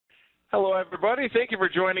Hello, everybody. Thank you for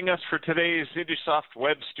joining us for today's InduSoft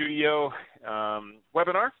Web Studio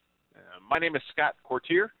webinar. My name is Scott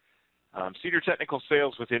Courtier. I'm Senior Technical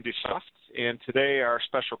Sales with InduSoft, and today our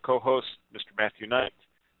special co-host, Mr. Matthew Knight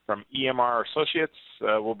from EMR Associates,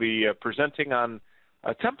 will be presenting on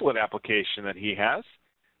a template application that he has.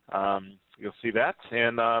 You'll see that.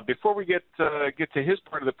 And before we get to his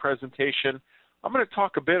part of the presentation, I'm going to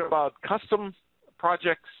talk a bit about custom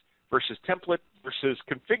projects versus template versus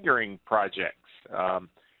configuring projects. Kind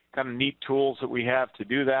of neat tools that we have to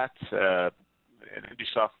do that. And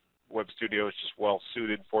InduSoft Web Studio is just well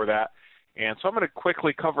suited for that. And so I'm going to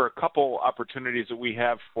quickly cover a couple opportunities that we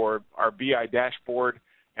have for our BI dashboard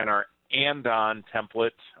and our and-on template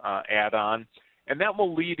add-on. And that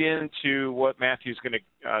will lead into what Matthew's going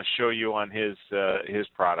to show you on his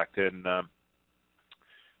product. And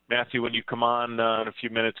Matthew, when you come on in a few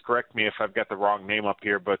minutes, correct me if I've got the wrong name up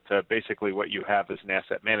here, but basically what you have is an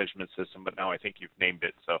asset management system, but now I think you've named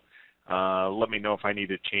it. So let me know if I need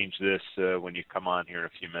to change this when you come on here in a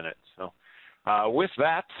few minutes. So with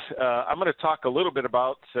that, I'm going to talk a little bit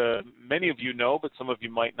about, many of you know, but some of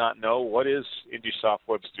you might not know, what is InduSoft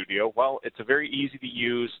Web Studio? Well, it's a very easy to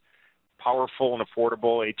use, powerful and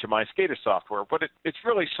affordable HMI SCADA software, but it's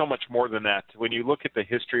really so much more than that. When you look at the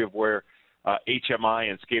history of where HMI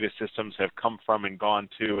and SCADA systems have come from and gone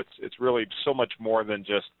to, it's really so much more than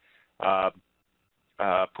just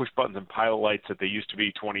push buttons and pilot lights that they used to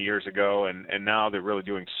be 20 years ago, and now they're really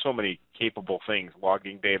doing so many capable things,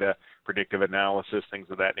 logging data, predictive analysis, things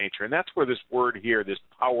of that nature. And that's where this word here, this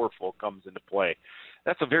powerful, comes into play.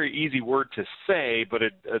 That's a very easy word to say, but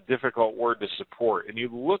a difficult word to support. And you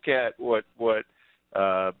look at what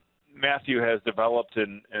Matthew has developed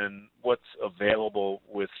and what's available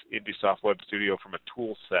with InduSoft Web Studio from a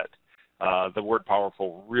tool set. The word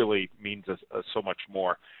powerful really means so much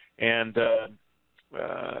more. And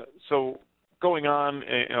so going on,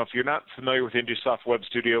 if you're not familiar with InduSoft Web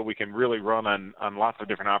Studio, we can really run on lots of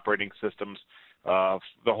different operating systems. The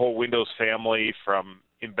whole Windows family, from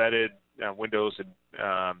embedded Windows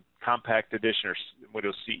and Compact Edition or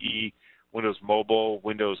Windows CE, Windows Mobile,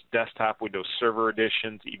 Windows Desktop, Windows Server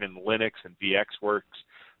Editions, even Linux and VxWorks.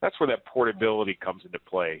 That's where that portability comes into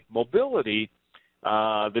play. Mobility,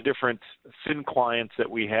 the different thin clients that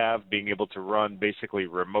we have, being able to run basically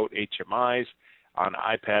remote HMIs on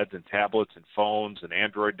iPads and tablets and phones and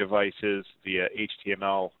Android devices via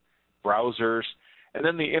HTML browsers. And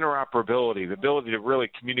then the interoperability, the ability to really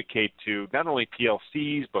communicate to not only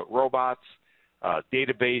PLCs but robots,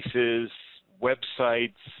 databases,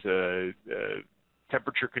 websites,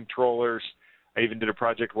 temperature controllers. I even did a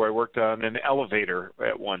project where I worked on an elevator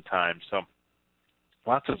at one time. So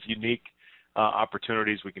lots of unique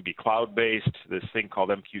opportunities. We can be cloud-based. This thing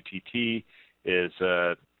called MQTT is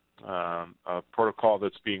a protocol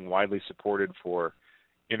that's being widely supported for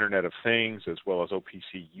Internet of Things, as well as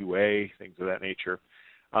OPC UA, things of that nature.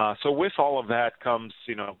 So with all of that comes,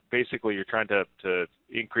 basically you're trying to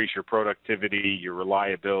increase your productivity, your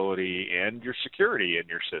reliability, and your security in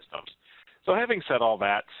your systems. So having said all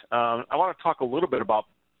that, I want to talk a little bit about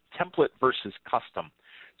template versus custom.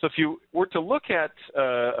 So if you were to look at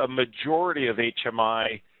a majority of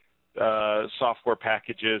HMI software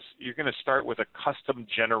packages, you're going to start with a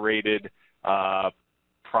custom-generated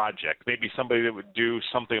project. Maybe somebody that would do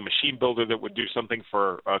something, a machine builder that would do something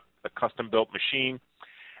for a custom-built machine.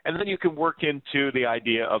 And then you can work into the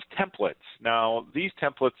idea of templates. Now, these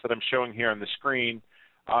templates that I'm showing here on the screen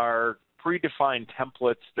are predefined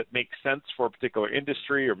templates that make sense for a particular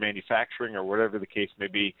industry or manufacturing or whatever the case may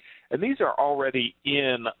be. And these are already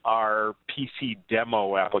in our PC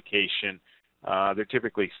demo application. They're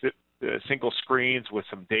typically single screens with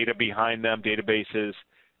some data behind them, databases,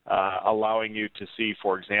 allowing you to see,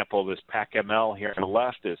 for example, this PackML here on the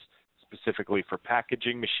left is specifically for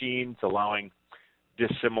packaging machines, allowing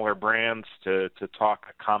dissimilar brands to talk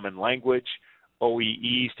a common language.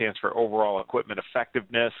 OEE stands for overall equipment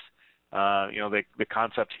effectiveness. The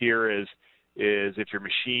concept here is if your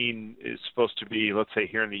machine is supposed to be, let's say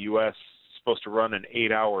here in the U.S., supposed to run an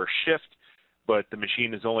 8-hour shift, but the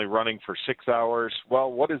machine is only running for 6 hours,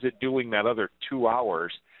 well, what is it doing that other 2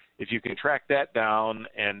 hours? If you can track that down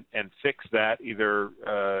and fix that, either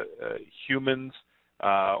humans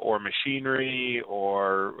or machinery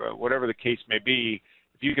or whatever the case may be,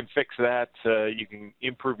 if you can fix that, you can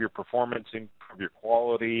improve your performance, improve your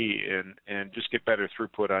quality, and just get better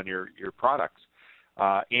throughput on your products.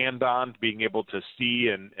 And on being able to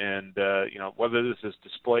see and whether this is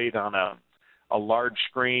displayed on a large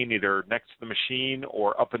screen either next to the machine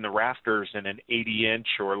or up in the rafters in an 80-inch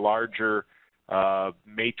or larger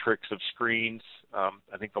matrix of screens.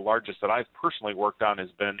 I think the largest that I've personally worked on has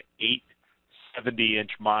been 8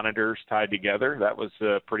 70-inch monitors tied together. That was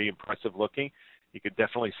pretty impressive looking. You could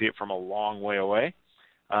definitely see it from a long way away.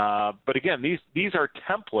 But again, these are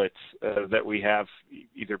templates that we have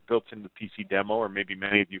either built into the PC demo, or maybe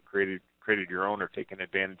many of you created your own or taken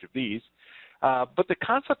advantage of these. But the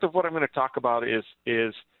concept of what I'm going to talk about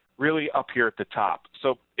is really up here at the top.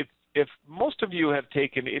 So if most of you have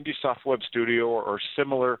taken InduSoft Web Studio or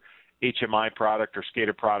similar HMI product or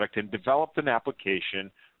SCADA product and developed an application,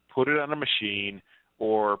 put it on a machine,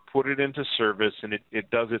 or put it into service, and it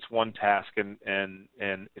does its one task, and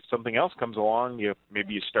if something else comes along,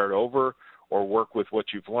 maybe you start over or work with what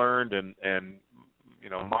you've learned and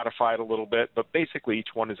modify it a little bit, but basically each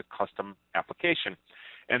one is a custom application.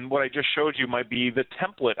 And what I just showed you might be the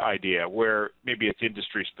template idea, where maybe it's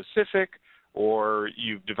industry specific, or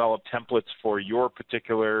you've developed templates for your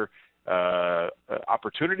particular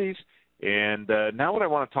opportunities. And now what I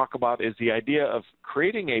want to talk about is the idea of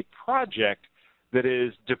creating a project that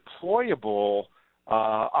is deployable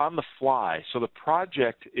on the fly. So the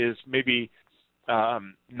project is maybe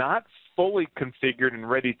not fully configured and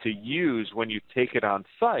ready to use when you take it on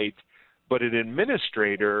site, but an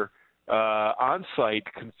administrator on site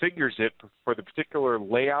configures it for the particular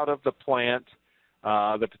layout of the plant,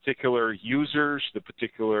 the particular users, the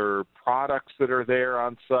particular products that are there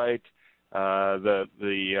on site,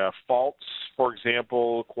 the faults, for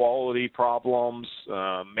example, quality problems,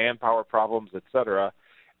 manpower problems, etc.,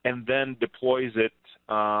 and then deploys it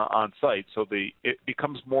on site. So it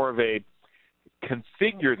becomes more of a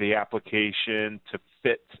configure the application to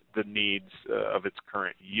fit the needs of its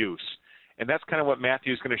current use. And that's kind of what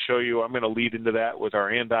Matthew's going to show you. I'm going to lead into that with our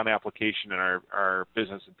and-on application and our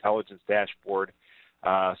business intelligence dashboard.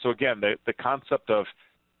 So again, the concept of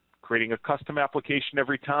creating a custom application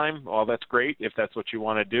every time, well, that's great if that's what you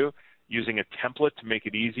want to do. Using a template to make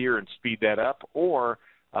it easier and speed that up, or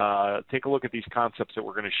take a look at these concepts that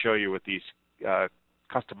we're going to show you with these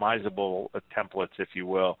customizable templates, if you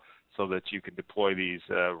will, so that you can deploy these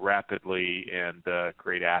rapidly and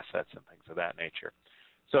create assets and things of that nature.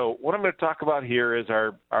 So what I'm going to talk about here is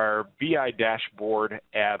our BI dashboard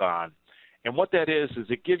add-on. And what that is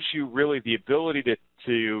it gives you really the ability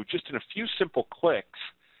to just in a few simple clicks,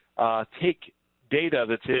 take data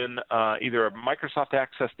that's in either a Microsoft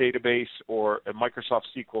Access database or a Microsoft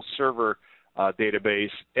SQL Server database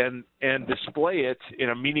and display it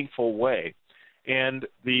in a meaningful way. And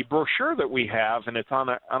the brochure that we have, and it's on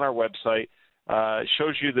our website,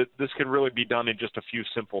 shows you that this can really be done in just a few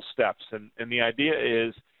simple steps. And the idea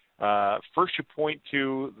is first you point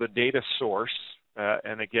to the data source,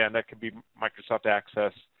 and again, that could be Microsoft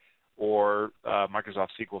Access or Microsoft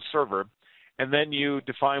SQL Server. And then you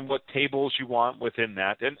define what tables you want within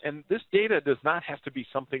that. And this data does not have to be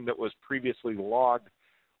something that was previously logged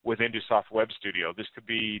with InduSoft Web Studio. This could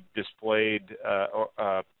be displayed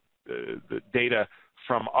the data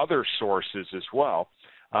from other sources as well.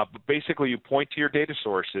 But basically, you point to your data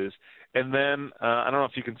sources, and then I don't know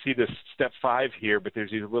if you can see this step 5 here, but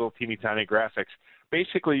there's these little teeny tiny graphics.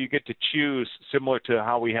 Basically, you get to choose, similar to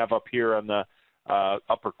how we have up here on the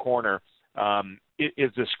upper corner.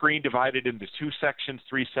 Is the screen divided into 2 sections,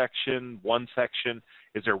 3 sections, 1 section?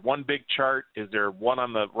 Is there one big chart? Is there one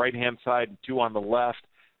on the right-hand side and 2 on the left?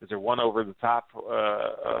 Is there one over the top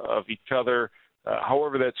of each other?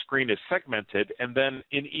 However that screen is segmented, and then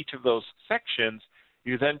in each of those sections,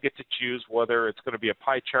 you then get to choose whether it's going to be a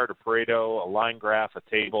pie chart, a Pareto, a line graph, a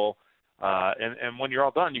table, and when you're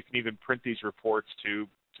all done, you can even print these reports to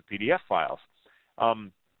PDF files.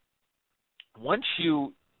 Once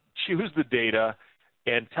you choose the data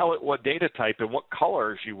and tell it what data type and what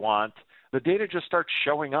colors you want, the data just starts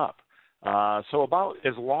showing up. So about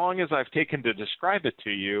as long as I've taken to describe it to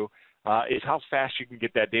you is how fast you can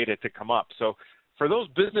get that data to come up. So for those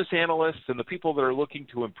business analysts and the people that are looking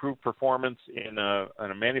to improve performance in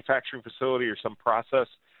a manufacturing facility or some process,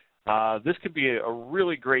 this could be a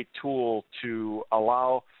really great tool to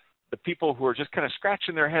allow the people who are just kind of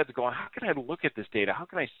scratching their heads going, how can I look at this data? How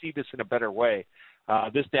can I see this in a better way?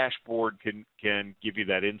 This dashboard can give you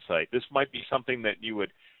that insight. This might be something that you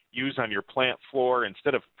would use on your plant floor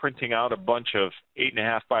instead of printing out a bunch of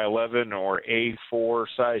 8.5 by 11 or A4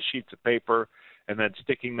 size sheets of paper and then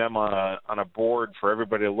sticking them on a board for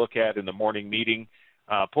everybody to look at in the morning meeting.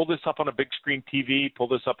 Pull this up on a big screen TV, pull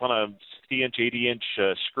this up on a 60-inch,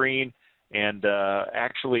 80-inch screen, and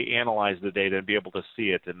actually analyze the data and be able to see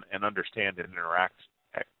it and understand it and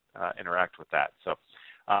interact with that. So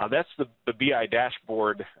that's the BI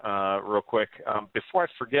dashboard real quick. Before I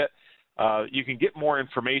forget, you can get more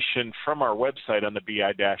information from our website on the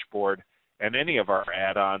BI dashboard, and any of our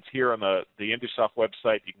add-ons. Here on the InduSoft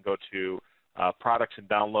website, you can go to Products and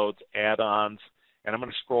Downloads, Add-ons, and I'm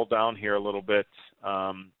going to scroll down here a little bit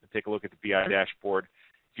and take a look at the BI dashboard.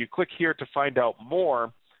 If you click here to find out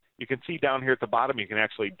more, you can see down here at the bottom you can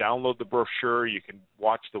actually download the brochure, you can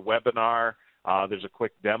watch the webinar, there's a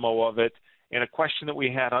quick demo of it. And a question that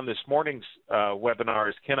we had on this morning's webinar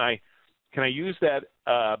is, can I use that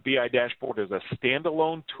BI dashboard as a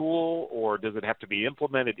standalone tool, or does it have to be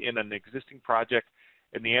implemented in an existing project?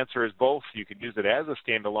 And the answer is both. You can use it as a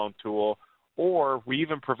standalone tool, or we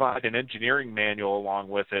even provide an engineering manual along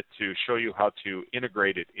with it to show you how to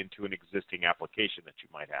integrate it into an existing application that you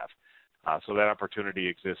might have. So that opportunity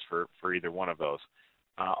exists for either one of those.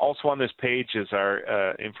 Also on this page is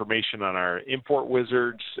our information on our import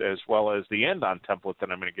wizards, as well as the end-on template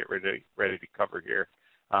that I'm going to get ready to cover here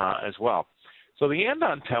as well. So the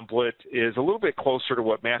end-on template is a little bit closer to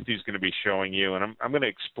what Matthew's going to be showing you, and I'm going to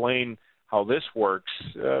explain how this works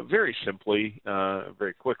very simply,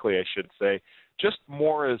 very quickly I should say, just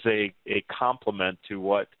more as a complement to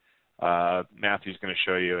what Matthew's going to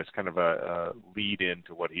show you. It's kind of a lead-in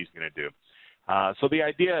to what he's going to do. So the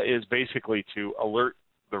idea is basically to alert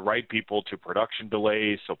the right people to production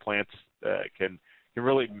delays so plants can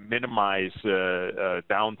really minimize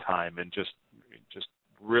downtime and just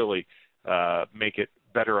really make it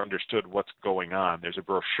better understood what's going on. There's a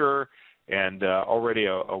brochure and already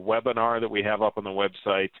a webinar that we have up on the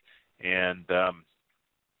website, and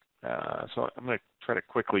so I'm going to try to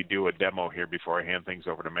quickly do a demo here before I hand things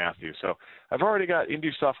over to Matthew. So I've already got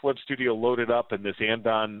InduSoft Web Studio loaded up and this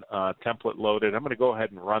and-on template loaded. I'm going to go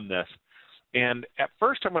ahead and run this. And at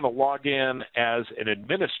first I'm going to log in as an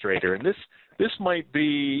administrator, and this might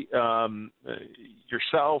be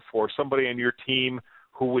yourself or somebody on your team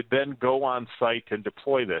who would then go on site and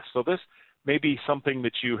deploy this. So this may be something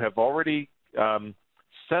that you have already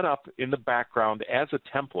set up in the background as a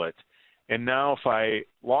template. And now if I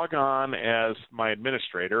log on as my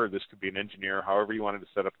administrator, or this could be an engineer, however you wanted to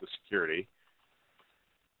set up the security,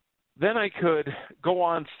 then I could go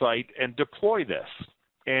on site and deploy this.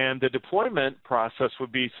 And the deployment process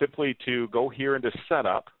would be simply to go here into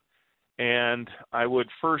Setup, and I would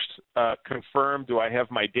first confirm, do I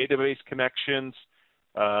have my database connections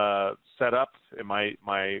set up in my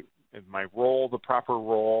role, the proper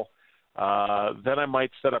role. Then I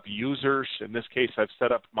might set up users. In this case, I've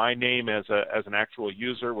set up my name as an actual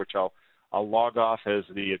user, which I'll log off as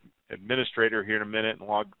the administrator here in a minute and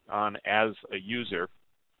log on as a user.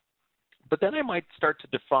 But then I might start to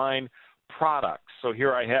define products. So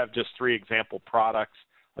here I have just 3 example products: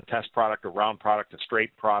 a test product, a round product, a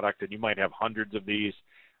straight product, and you might have hundreds of these.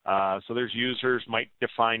 So there's users, might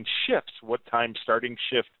define shifts, what time starting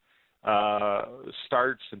shift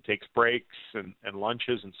starts and takes breaks and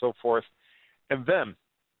lunches and so forth, and then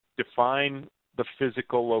define the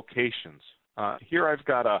physical locations. Here I've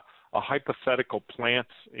got a hypothetical plant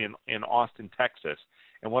in Austin, Texas,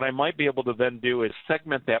 and what I might be able to then do is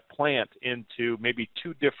segment that plant into maybe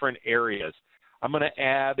 2 different areas. I'm going to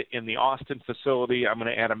add in the Austin facility, I'm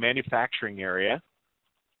going to add a manufacturing area.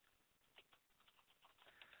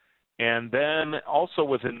 And then also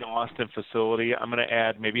within the Austin facility, I'm going to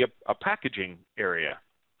add maybe a packaging area.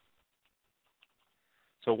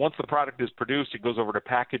 So once the product is produced, it goes over to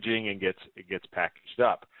packaging and gets packaged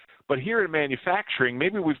up. But here in manufacturing,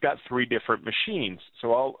 maybe we've got 3 different machines.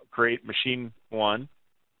 So I'll create machine 1.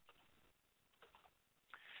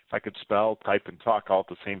 If I could spell, type, and talk all at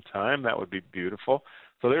the same time, that would be beautiful.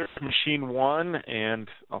 So there's machine 1, and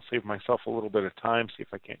I'll save myself a little bit of time, see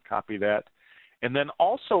if I can't copy that. And then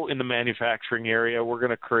also in the manufacturing area, we're going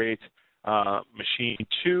to create machine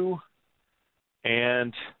 2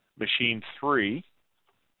 and machine 3.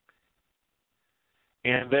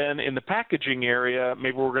 And then in the packaging area,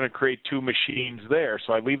 maybe we're going to create 2 machines there.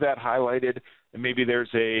 So I leave that highlighted, and maybe there's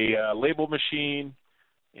a label machine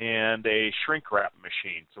and a shrink wrap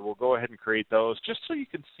machine. So we'll go ahead and create those just so you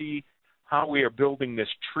can see how we are building this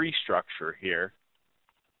tree structure here.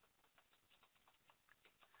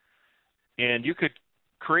 And you could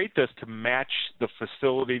create this to match the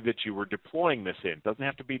facility that you were deploying this in. It doesn't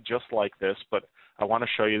have to be just like this, but I want to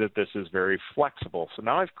show you that this is very flexible. So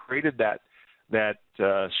now I've created that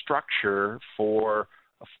structure for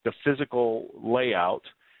the physical layout.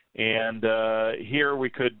 And here we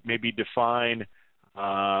could maybe define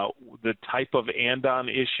the type of and-on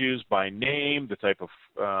issues by name, the type of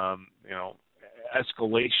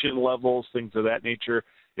escalation levels, things of that nature.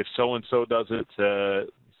 If so-and-so doesn't,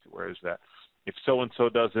 where is that? If so-and-so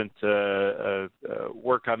doesn't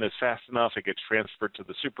work on this fast enough, it gets transferred to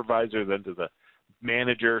the supervisor, then to the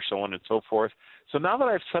manager, so on and so forth. So now that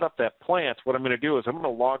I've set up that plant, what I'm going to do is I'm going to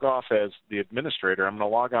log off as the administrator. I'm going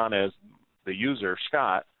to log on as the user,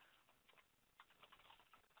 Scott.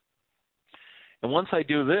 And once I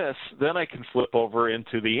do this, then I can flip over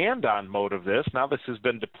into the and-on mode of this. Now this has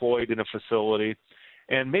been deployed in a facility,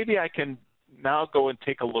 and maybe I can now go and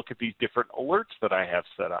take a look at these different alerts that I have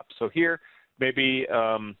set up. So here, maybe,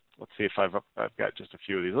 let's see if I've got just a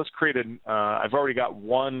few of these. Let's create I've already got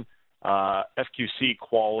one FQC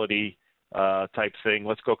quality type thing.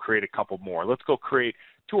 Let's go create a couple more. Let's go create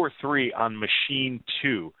 2 or 3 on machine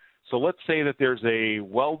 2. So let's say that there's a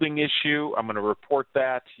welding issue. I'm going to report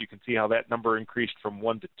that. You can see how that number increased from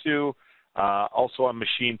 1 to 2. Also on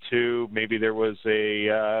machine 2, maybe there was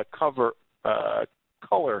a color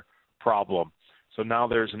problem. So now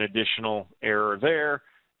there's an additional error there,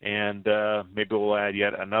 and maybe we'll add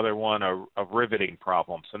yet another one, a riveting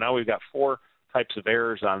problem. So now we've got 4 types of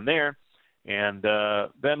errors on there, and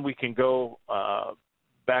then we can go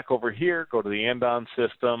back over here, go to the and-on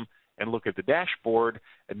system, and look at the dashboard,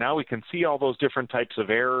 and now we can see all those different types of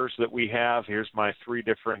errors that we have. Here's my 3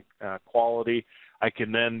 different quality. I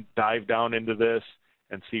can then dive down into this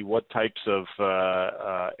and see what types of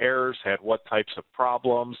errors had what types of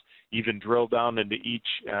problems, even drill down into each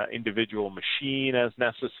individual machine as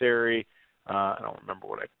necessary. I don't remember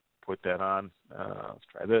what I put that on. Let's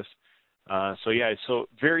try this. So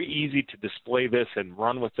very easy to display this and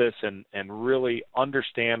run with this and really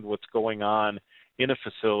understand what's going on in a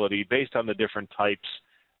facility based on the different types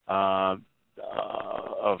of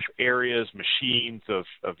areas, machines,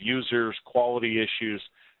 of users, quality issues,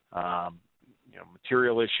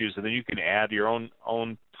 material issues, and then you can add your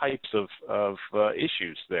own types of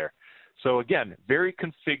issues there. So again, very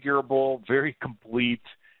configurable, very complete,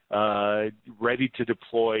 ready to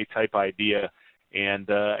deploy type idea. And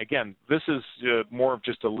again, this is more of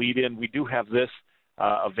just a lead-in. We do have this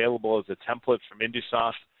available as a template from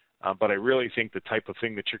InduSoft. But I really think the type of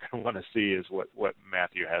thing that you're going to want to see is what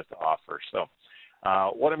Matthew has to offer. So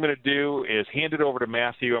what I'm going to do is hand it over to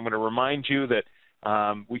Matthew. I'm going to remind you that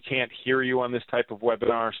we can't hear you on this type of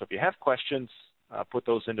webinar. So if you have questions, put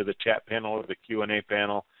those into the chat panel or the Q&A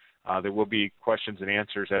panel. There will be questions and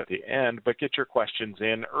answers at the end, but get your questions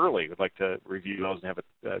in early. We'd like to review those and have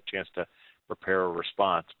a chance to prepare a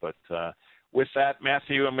response. But with that,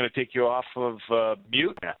 Matthew, I'm going to take you off of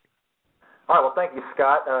mute. All right, well, thank you,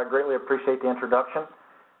 Scott. Greatly appreciate the introduction.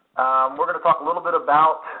 We're going to talk a little bit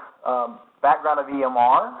about background of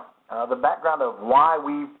EMR, the background of why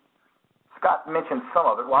Scott mentioned some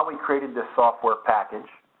of it, why we created this software package,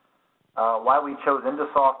 why we chose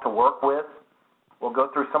InduSoft to work with. We'll go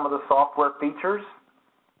through some of the software features,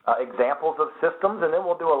 examples of systems, and then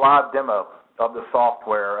we'll do a live demo of the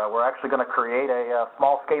software. We're actually going to create a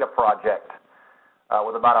small SCADA project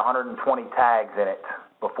with about 120 tags in it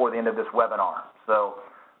before the end of this webinar. So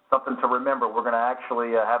something to remember, we're going to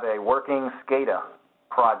actually have a working SCADA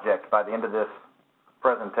project by the end of this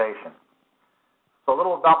presentation. So a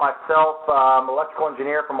little about myself. I'm an electrical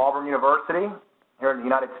engineer from Auburn University here in the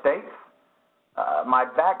United States. My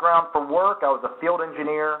background for work, I was a field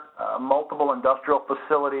engineer, multiple industrial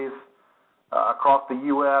facilities across the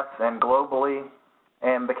U.S. and globally,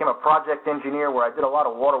 and became a project engineer where I did a lot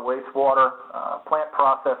of water, wastewater, plant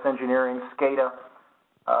process engineering, SCADA,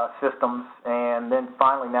 systems, and then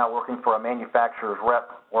finally now working for a manufacturer's rep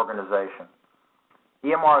organization.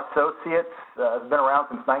 EMR Associates has been around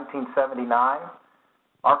since 1979.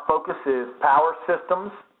 Our focus is power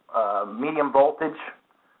systems, medium voltage,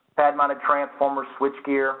 pad-mounted transformers,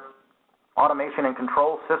 switchgear, automation and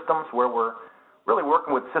control systems, where we're really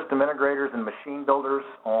working with system integrators and machine builders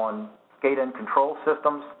on SCADA and control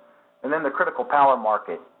systems, and then the critical power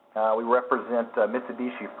market. We represent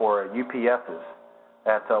Mitsubishi for UPSs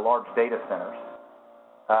at large data centers.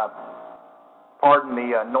 Pardon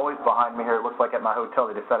the noise behind me here. It looks like at my hotel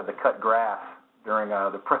they decided to cut grass during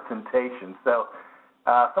the presentation. So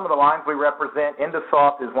some of the lines we represent,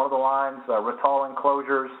 InduSoft is one of the lines, Rittal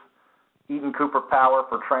Enclosures, Eaton Cooper Power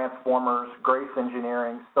for transformers, Grace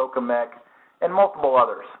Engineering, Socamec, and multiple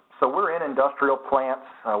others. So we're in industrial plants,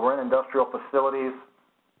 we're in industrial facilities.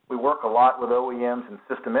 We work a lot with OEMs and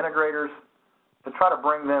system integrators to try to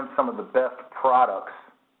bring them some of the best products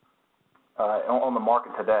on the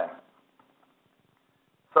market today.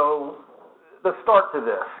 So the start to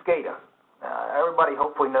this, SCADA. Everybody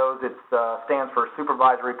hopefully knows it stands for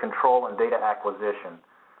Supervisory Control and Data Acquisition.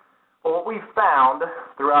 Well, what we've found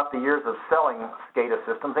throughout the years of selling SCADA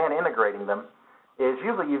systems and integrating them is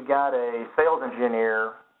usually you've got a sales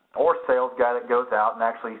engineer or sales guy that goes out and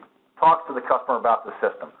actually talks to the customer about the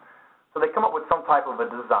system. So they come up with some type of a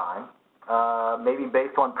design. maybe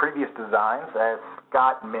based on previous designs, as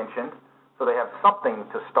Scott mentioned, so they have something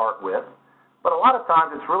to start with. But a lot of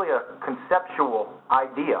times it's really a conceptual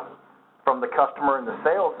idea from the customer and the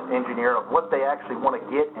sales engineer of what they actually want to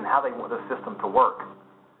get and how they want the system to work.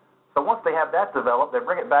 So once they have that developed, they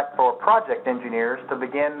bring it back for project engineers to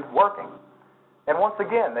begin working. And once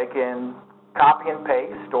again, they can copy and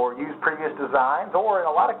paste or use previous designs, or in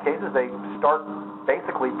a lot of cases they start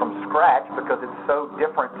basically from scratch because it's so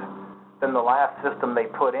different than the last system they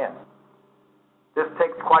put in. This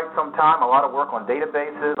takes quite some time, a lot of work on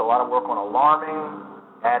databases, a lot of work on alarming,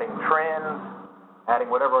 adding trends,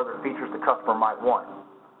 adding whatever other features the customer might want.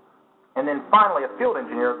 And then finally a field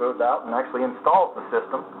engineer goes out and actually installs the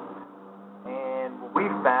system. And what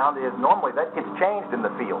we've found is normally that gets changed in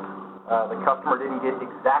the field. The customer didn't get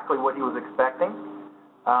exactly what he was expecting,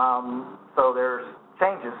 so there's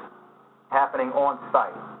changes happening on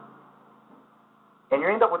site. And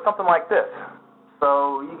you end up with something like this.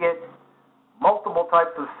 So you get multiple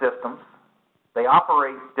types of systems, they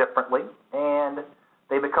operate differently, and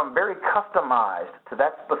they become very customized to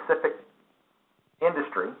that specific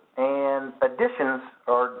industry, and additions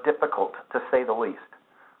are difficult, to say the least.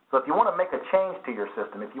 So if you want to make a change to your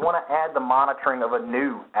system, if you want to add the monitoring of a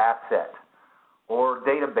new asset, or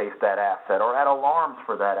database that asset, or add alarms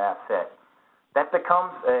for that asset, that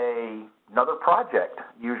becomes another project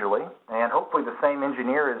usually, and hopefully the same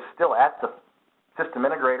engineer is still at the system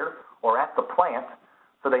integrator or at the plant,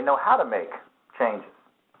 so they know how to make changes.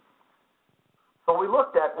 So what we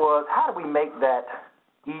looked at was, how do we make that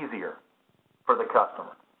easier for the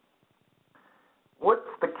customer? What's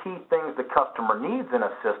the key things the customer needs in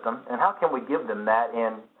a system, and how can we give them that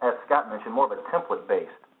in, as Scott mentioned, more of a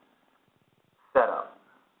template-based setup?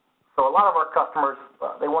 So a lot of our customers,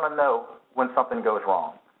 they want to know when something goes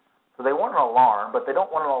wrong. So they want an alarm, but they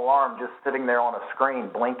don't want an alarm just sitting there on a screen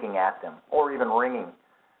blinking at them or even ringing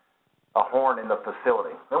a horn in the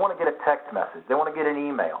facility. They want to get a text message. They want to get an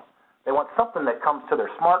email. They want something that comes to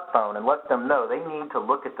their smartphone and lets them know they need to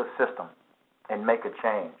look at the system and make a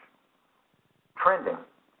change. Trending.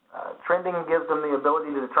 Trending gives them the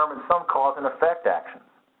ability to determine some cause and effect actions.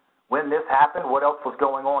 When this happened, what else was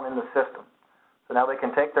going on in the system? So now they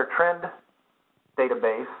can take their trend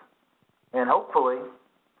database and hopefully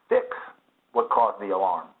fix what caused the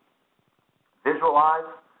alarm. Visualize.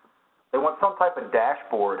 They want some type of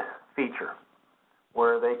dashboard feature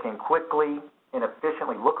where they can quickly and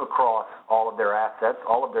efficiently look across all of their assets,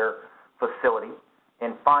 all of their facility,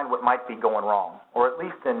 and find what might be going wrong, or at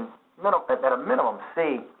least at a minimum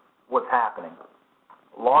see what's happening.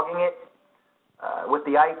 Logging it with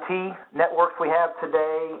the IT networks we have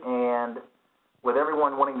today, and with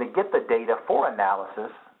everyone wanting to get the data for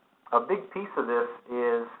analysis, a big piece of this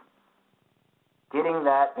is getting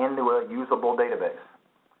that into a usable database.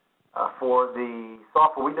 For the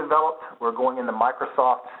software we developed, we're going into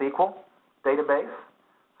Microsoft SQL database.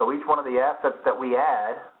 So each one of the assets that we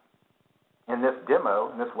add in this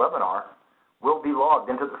demo, in this webinar, will be logged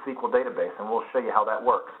into the SQL database, and we'll show you how that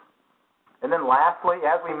works. And then lastly,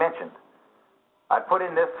 as we mentioned, I put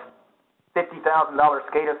in this $50,000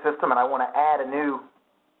 SCADA system and I want to add a new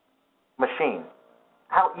machine.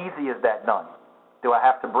 How easy is that done? Do I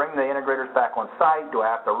have to bring the integrators back on site? Do I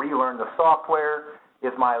have to relearn the software?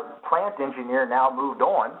 Is my plant engineer now moved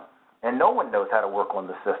on and no one knows how to work on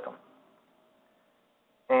the system?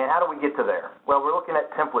 And how do we get to there? Well, we're looking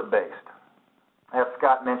at template-based. As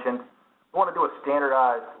Scott mentioned, we want to do a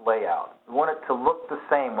standardized layout. We want it to look the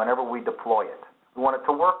same whenever we deploy it. We want it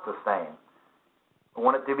to work the same. We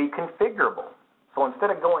want it to be configurable. So instead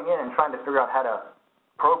of going in and trying to figure out how to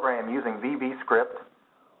program using VB script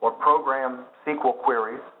or program SQL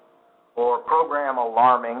queries or program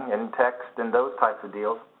alarming and text and those types of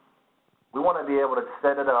deals, we want to be able to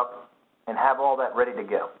set it up and have all that ready to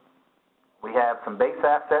go. We have some base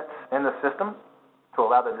assets in the system to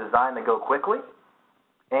allow the design to go quickly,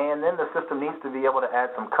 and then the system needs to be able to add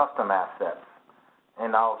some custom assets.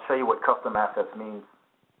 And I'll show you what custom assets means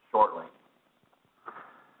shortly.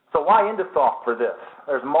 So why InduSoft for this?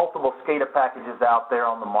 There's multiple SCADA packages out there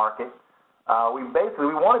on the market. We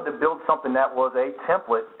wanted to build something that was a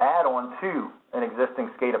template add-on to an existing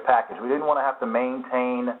SCADA package. We didn't want to have to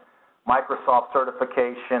maintain Microsoft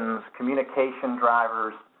certifications, communication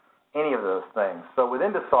drivers, any of those things. So with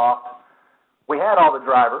InduSoft, we had all the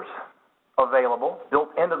drivers available, built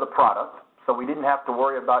into the product, so we didn't have to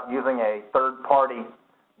worry about using a third-party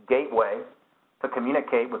gateway to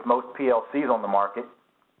communicate with most PLCs on the market.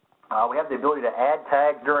 We have the ability to add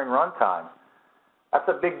tags during runtime. That's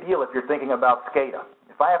a big deal if you're thinking about SCADA.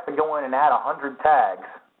 If I have to go in and add 100 tags,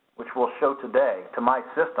 which we'll show today, to my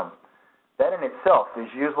system, that in itself is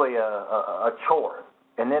usually a chore.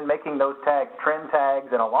 And then making those tags, trend tags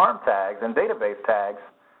and alarm tags and database tags,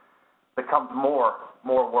 becomes more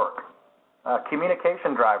work.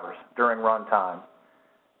 Communication drivers during runtime.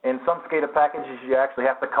 In some SCADA packages, you actually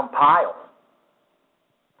have to compile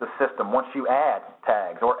the system once you add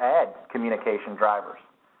tags or add communication drivers.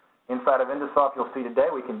 Inside of InduSoft, you'll see today,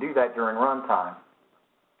 we can do that during runtime.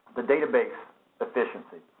 The database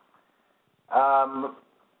efficiency.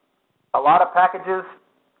 A lot of packages,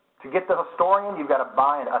 to get the historian, you've got to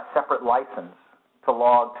buy a separate license to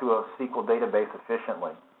log to a SQL database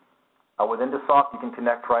efficiently. With InduSoft, you can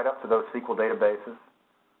connect right up to those SQL databases.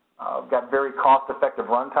 We've got very cost-effective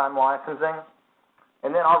runtime licensing.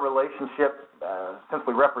 And then our relationship, since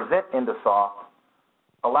we represent InduSoft,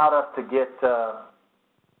 allowed us to get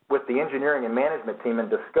with the engineering and management team and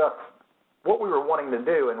discuss what we were wanting to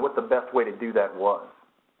do and what the best way to do that was.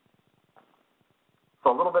 So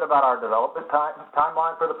a little bit about our development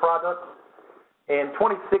timeline for the project. In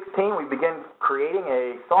 2016, we began creating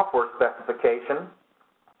a software specification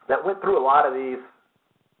that went through a lot of these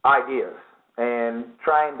ideas and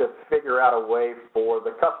trying to figure out a way for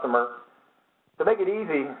the customer to make it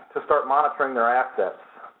easy to start monitoring their assets.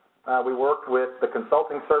 We worked with the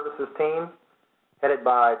consulting services team headed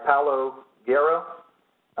by Paolo Guerra.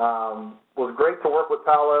 Was great to work with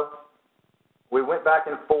Paolo. We went back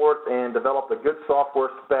and forth and developed a good software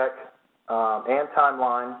spec and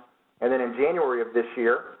timeline. And then in January of this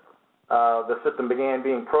year, the system began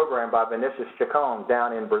being programmed by Vinicius Chacon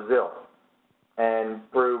down in Brazil. And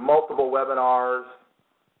through multiple webinars,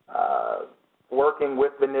 working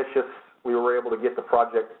with Vinicius, we were able to get the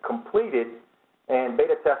project completed and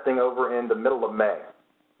beta testing over in the middle of May.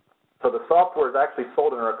 So the software is actually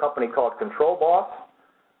sold under a company called Control Boss,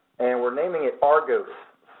 and we're naming it Argos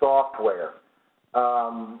Software.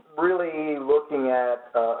 Really looking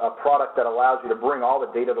at a product that allows you to bring all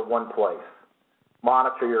the data to one place,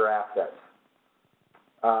 monitor your assets.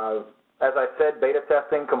 As I said, beta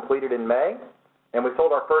testing completed in May, and we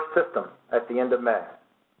sold our first system at the end of May.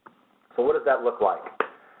 So what does that look like?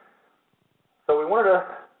 So we wanted to,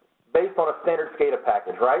 based on a standard SCADA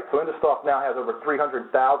package, right? So InduSoft now has over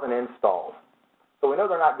 300,000 installs. So we know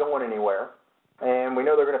they're not going anywhere, and we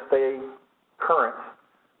know they're going to stay current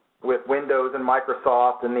with Windows and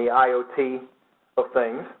Microsoft and the IoT of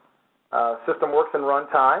things. System works in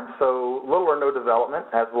runtime, so little or no development,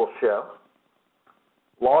 as we'll show.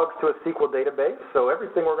 Logs to a SQL database, so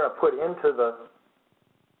everything we're going to put into the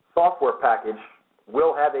software package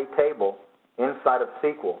will have a table inside of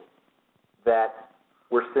SQL that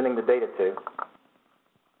we're sending the data to.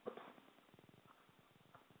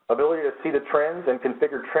 Ability to see the trends and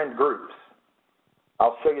configure trend groups.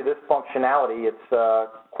 I'll show you this functionality. It's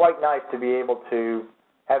quite nice to be able to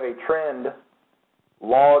have a trend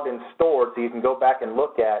logged and stored so you can go back and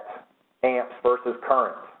look at amps versus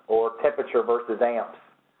current or temperature versus amps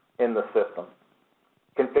in the system.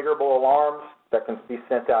 Configurable alarms that can be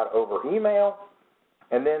sent out over email,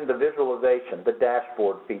 and then the visualization, the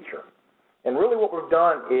dashboard feature. And really what we've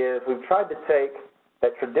done is we've tried to take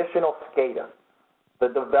that traditional SCADA, the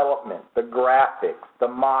development, the graphics, the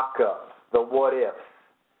mock-ups, the what-ifs,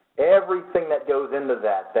 everything that goes into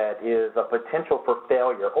that is a potential for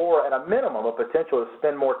failure, or at a minimum, a potential to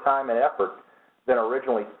spend more time and effort than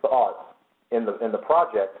originally thought in the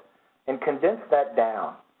project, and condense that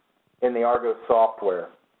down in the Argos software.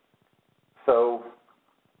 So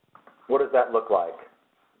what does that look like?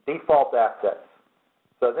 Default assets.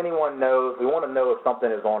 So as anyone knows, we want to know if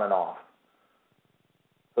something is on and off.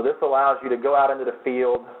 So this allows you to go out into the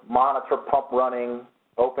field, monitor pump running,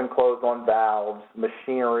 open, close on valves,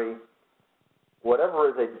 machinery, whatever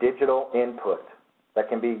is a digital input that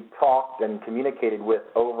can be talked and communicated with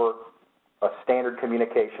over a standard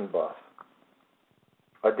communication bus.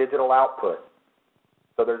 A digital output.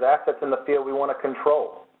 So there's assets in the field we want to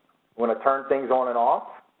control. We want to turn things on and off.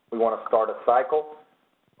 We want to start a cycle,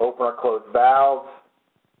 open or close valves,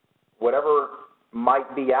 whatever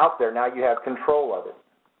might be out there, now you have control of it.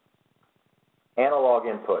 Analog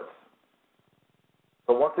inputs.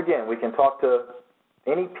 So once again, we can talk to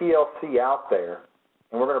any PLC out there,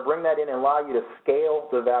 and we're going to bring that in and allow you to scale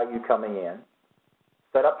the value coming in,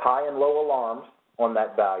 set up high and low alarms on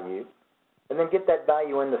that value, and then get that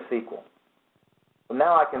value into SQL. So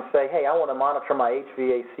now I can say, hey, I want to monitor my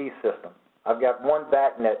HVAC system. I've got one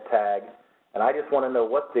BACnet tag, and I just want to know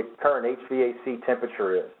what the current HVAC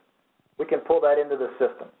temperature is. We can pull that into the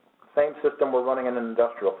system. Same system we're running in an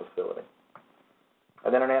industrial facility.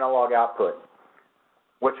 And then an analog output,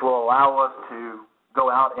 which will allow us to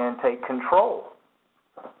go out and take control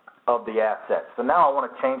of the assets. So now I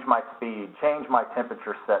want to change my speed, change my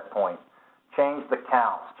temperature set point, change the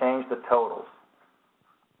counts, change the totals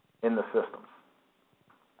in the systems.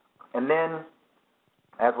 And then,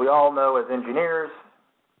 as we all know as engineers,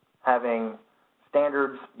 having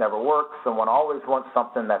standards never works. Someone always wants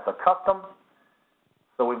something that's a custom.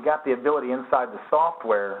 So we've got the ability inside the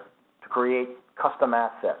software to create custom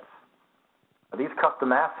assets. These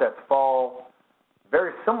custom assets fall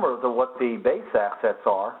very similar to what the base assets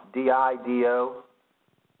are, DI, DO,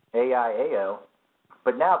 AI, AO,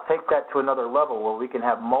 but now take that to another level where we can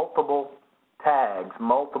have multiple tags,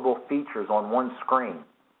 multiple features on one screen,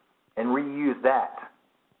 and reuse that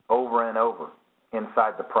over and over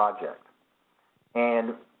inside the project.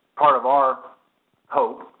 And part of our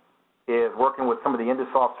hope is working with some of the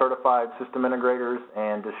InduSoft certified system integrators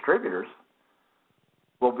and distributors.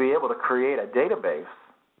 We'll be able to create a database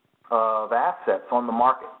of assets on the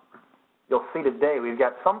market. You'll see today we've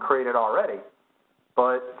got some created already,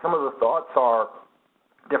 but some of the thoughts are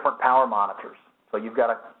different power monitors. So you've got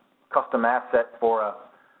a custom asset for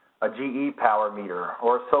a GE power meter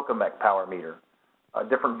or a Socomec power meter,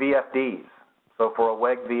 different VFDs. So for a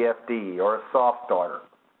WEG VFD or a soft starter,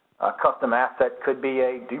 a custom asset could be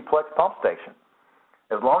a duplex pump station.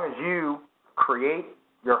 As long as you create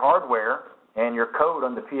your hardware and your code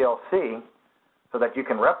on the PLC so that you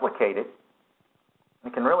can replicate it,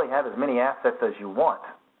 you can really have as many assets as you want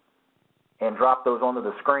and drop those onto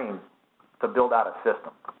the screen to build out a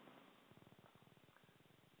system.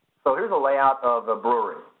 So here's a layout of a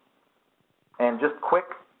brewery. And just quick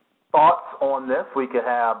thoughts on this. We could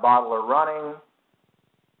have bottler running,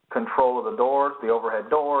 control of the doors, the overhead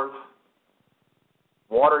doors,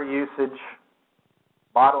 water usage,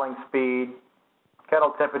 bottling speed,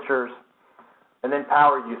 kettle temperatures, and then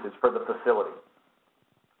power usage for the facility.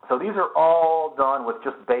 So these are all done with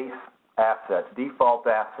just base assets, default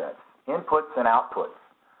assets, inputs and outputs.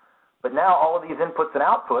 But now all of these inputs and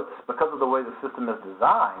outputs, because of the way the system is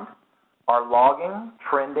designed, are logging,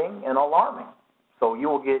 trending, and alarming. So you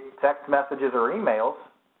will get text messages or emails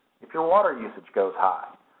if your water usage goes high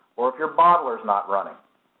or if your bottler's not running.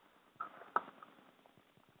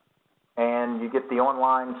 And you get the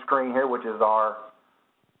online screen here, which is our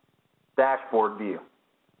dashboard view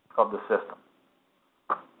of the system.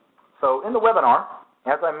 So in the webinar,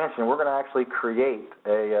 as I mentioned, we're going to actually create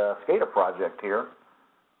a SCADA project here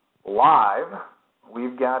live.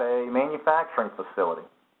 We've got a manufacturing facility.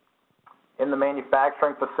 In the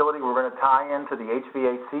manufacturing facility, we're going to tie into the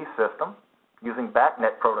HVAC system using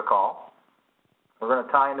BACnet protocol. We're going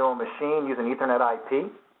to tie into a machine using Ethernet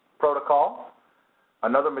IP protocol,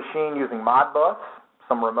 another machine using Modbus,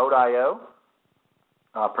 some remote I/O,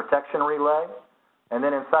 protection relay, and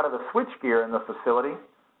then inside of the switchgear in the facility,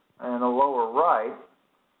 in the lower right,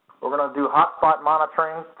 we're going to do hotspot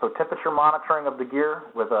monitoring, so temperature monitoring of the gear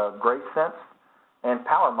with a Grace Sense, and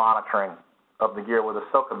power monitoring of the gear with a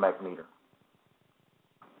Socomec meter.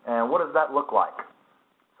 And what does that look like?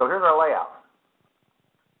 So here's our layout.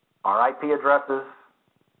 Our IP addresses,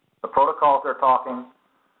 the protocols they're talking,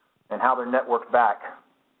 and how they're networked back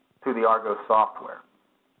to the Argo software.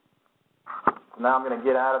 So now I'm going to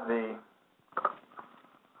get out of the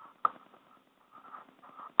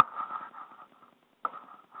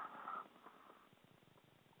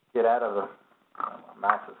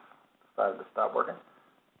Max has decided to stop working.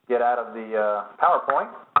 Get out of the PowerPoint,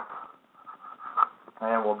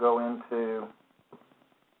 and we'll go into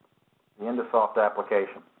the InduSoft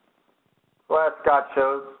application. So as Scott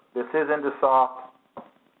showed, this is InduSoft.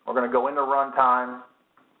 We're going to go into runtime.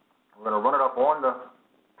 We're going to run it up on the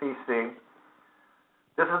PC.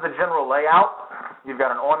 This is the general layout. You've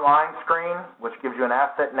got an online screen, which gives you an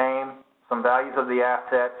asset name, some values of the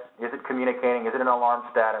asset. Is it communicating? Is it in alarm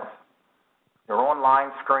status? Your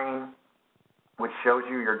online screen, which shows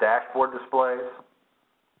you your dashboard displays,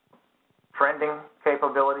 trending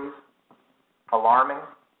capabilities, alarming,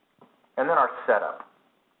 and then our setup.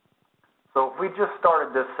 So if we just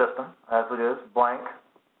started this system, as it is, blank,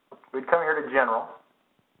 we'd come here to General.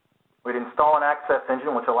 We'd install an access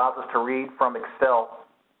engine, which allows us to read from Excel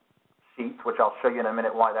sheets, which I'll show you in a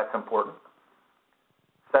minute why that's important.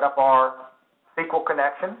 Set up our SQL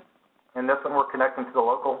connection. In this one, we're connecting to the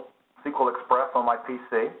local SQL Express on my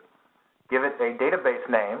PC. Give it a database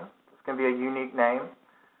name. It's going to be a unique name.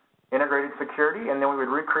 Integrated security, and then we would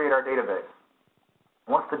recreate our database.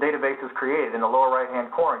 Once the database is created, in the lower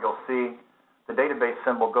right-hand corner, you'll see the database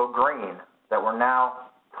symbol go green, that we're now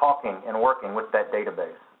talking and working with that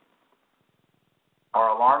database. Our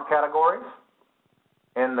alarm categories.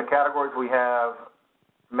 In the categories we have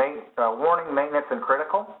warning, maintenance, and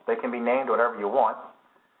critical. They can be named whatever you want.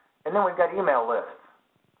 And then we've got email lists.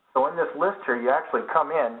 So in this list here, you actually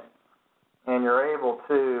come in and you're able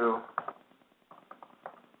to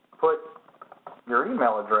your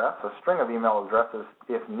email address, a string of email addresses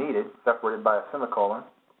if needed, separated by a semicolon,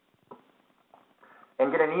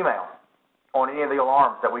 and get an email on any of the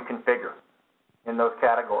alarms that we configure in those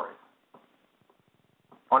categories.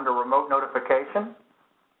 Under remote notification,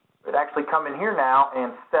 we'd actually come in here now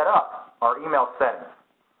and set up our email settings.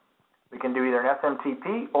 We can do either an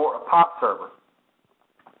SMTP or a POP server.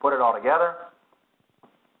 Put it all together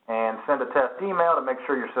and send a test email to make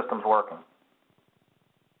sure your system's working.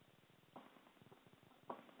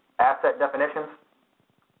 Asset definitions.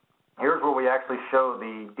 Here's where we actually show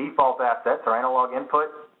the default assets, our analog input,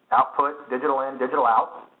 output, digital in, digital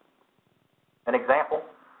out. An example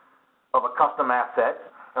of a custom asset,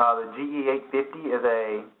 the GE850 is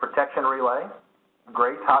a protection relay,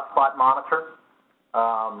 Grace hotspot monitor,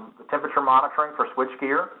 the temperature monitoring for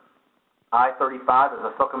switchgear. I-35 is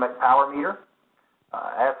a Socomec power meter.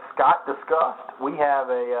 As Scott discussed, we have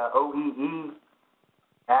a OEE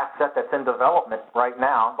asset that's in development right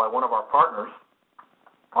now by one of our partners,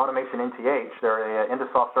 Automation NTH. They're a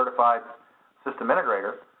InduSoft certified system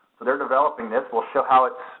integrator. So they're developing this. We'll show how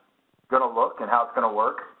it's going to look and how it's going to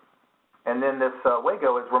work. And then this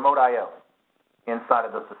Wago is remote I/O inside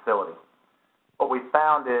of the facility. What we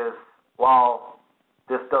found is while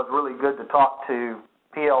this does really good to talk to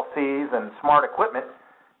PLCs and smart equipment,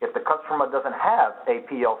 if the customer doesn't have a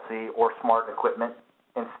PLC or smart equipment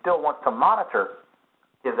and still wants to monitor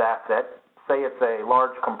his asset, say it's a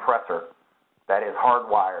large compressor that is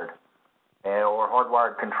hardwired or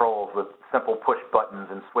hardwired controls with simple push buttons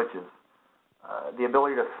and switches, the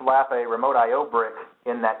ability to slap a remote I/O brick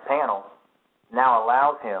in that panel now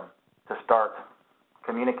allows him to start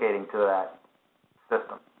communicating to that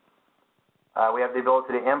system. We have the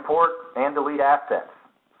ability to import and delete assets.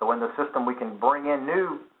 So in the system we can bring in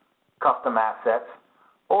new custom assets,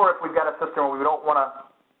 or if we've got a system where we don't want to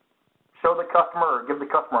show the customer or give the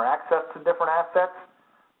customer access to different assets,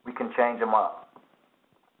 we can change them up.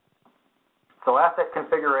 So asset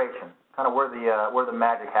configuration, kind of where the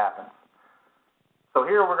magic happens. So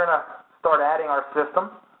here we're going to start adding our system.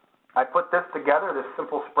 I put this together, this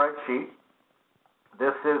simple spreadsheet.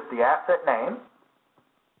 This is the asset name,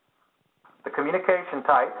 the communication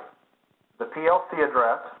type, the PLC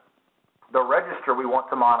address, the register we want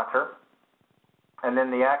to monitor, and then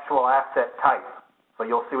the actual asset type. So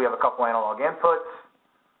you'll see we have a couple analog inputs.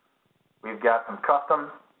 We've got some custom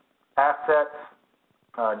assets,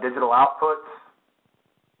 digital outputs,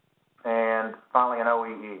 and finally an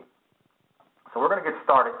OEE. So we're going to get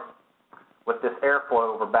started with this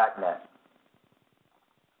airflow over BACnet.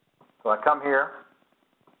 So I come here,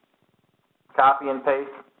 copy and paste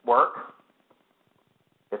work.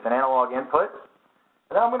 It's an analog input.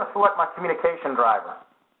 And then I'm going to select my communication driver.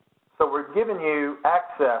 So we're giving you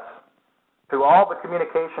access to all the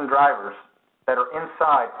communication drivers that are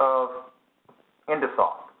inside of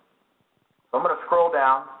InduSoft. So I'm going to scroll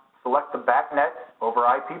down, select the BACnet over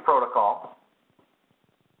IP protocol.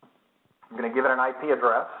 I'm going to give it an IP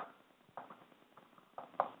address.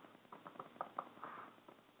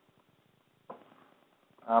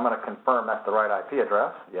 I'm going to confirm that's the right IP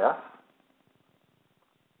address. Yes.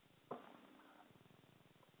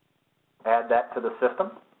 Add that to the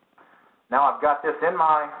system. Now I've got this in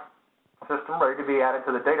my system ready to be added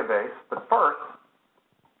to the database, but first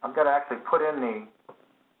I've got to actually put in the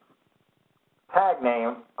tag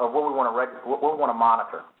name of what we want to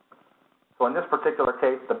monitor. So in this particular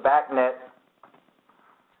case, the BACnet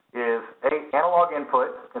is an analog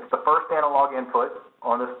input. It's the first analog input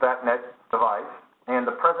on this BACnet device, and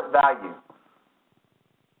the present value.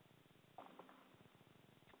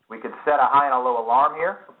 We could set a high and a low alarm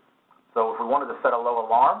here. So if we wanted to set a low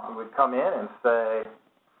alarm, we would come in and say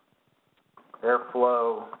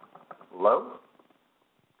airflow low,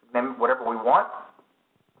 name whatever we want,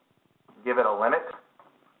 give it a limit,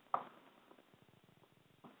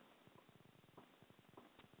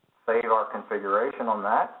 save our configuration on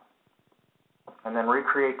that, and then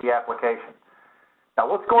recreate the application. Now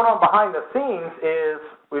what's going on behind the scenes is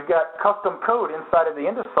we've got custom code inside of the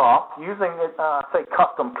InduSoft using, say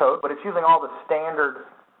custom code, but it's using all the standard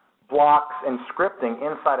blocks and scripting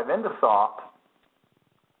inside of InduSoft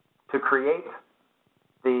to create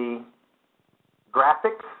the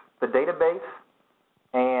graphics, the database,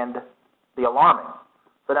 and the alarming.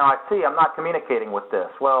 So now I see I'm not communicating with this.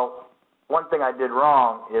 Well, one thing I did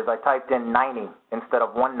wrong is I typed in 90 instead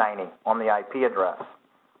of 190 on the IP address.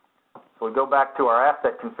 So we go back to our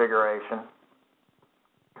asset configuration,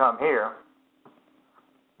 come here,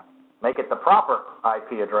 make it the proper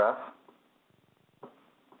IP address,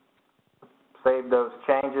 save those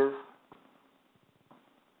changes,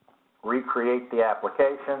 recreate the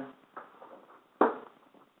application, and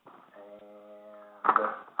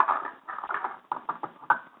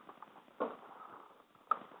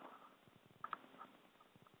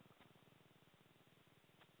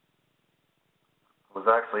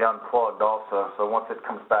actually unplugged also, so once it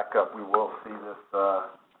comes back up, we will see this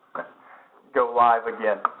go live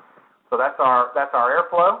again. So that's our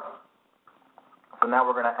airflow. So now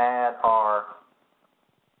we're going to add our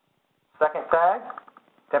second tag,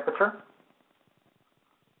 temperature.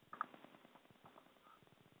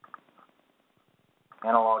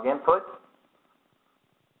 Analog input.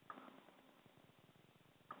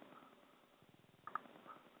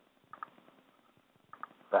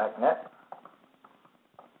 BACnet.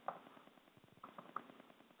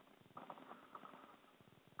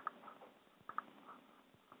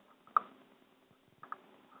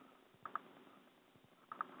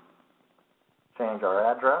 Change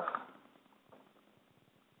our address.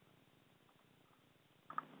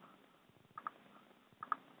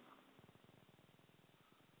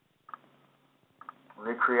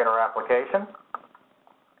 Recreate our application.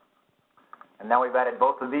 And now we've added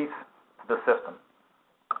both of these to the system.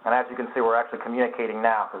 And as you can see, we're actually communicating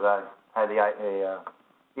now because I had the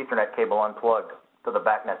Ethernet cable unplugged to the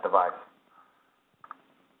BACnet device.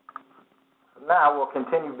 So now we'll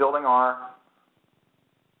continue building our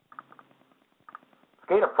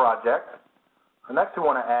SCADA project. The next we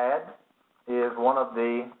want to add is one of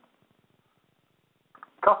the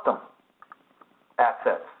custom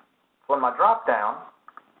assets. So in my drop-down,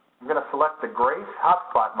 I'm going to select the Grace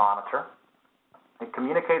hotspot monitor. It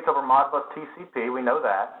communicates over Modbus TCP, we know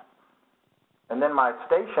that. And then my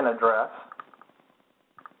station address,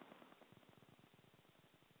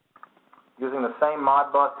 using the same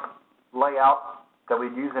Modbus layout that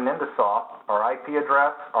we'd use in InduSoft, our IP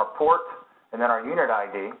address, our port, and then our unit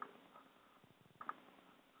ID.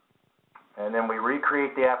 And then we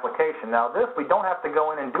recreate the application. Now this, we don't have to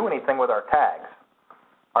go in and do anything with our tags.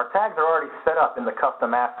 Our tags are already set up in the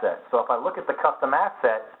custom asset. So if I look at the custom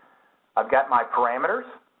asset, I've got my parameters,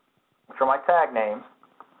 which are my tag names,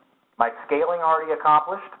 my scaling already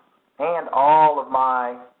accomplished, and all of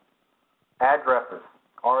my addresses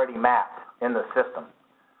already mapped in the system.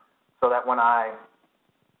 So that when I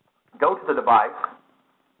go to the device,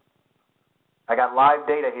 I got live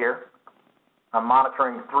data here. I'm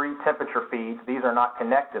monitoring 3 temperature feeds. These are not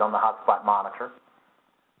connected on the hotspot monitor.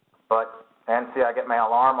 And see, I get my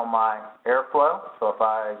alarm on my airflow. So if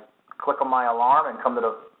I click on my alarm and come to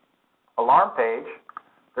the alarm page,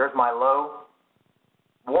 there's my low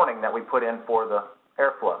warning that we put in for the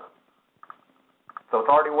airflow. So it's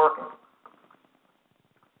already working.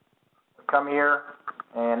 Come here,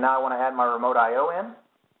 and now I want to add my remote I/O in.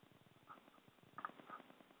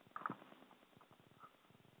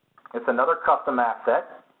 It's another custom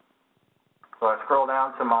asset. So I scroll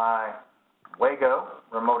down to my Wago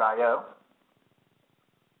remote I/O.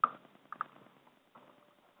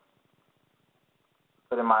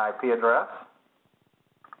 Put in my IP address.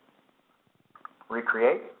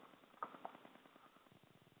 Recreate.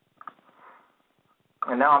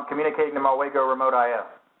 And now I'm communicating to my Wago remote I/O.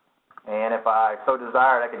 And if I so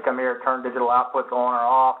desired, I could come here, turn digital outputs on or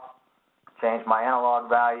off, change my analog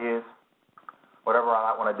values, whatever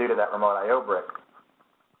I might want to do to that remote I/O brick.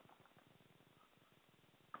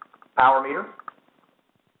 Power meter.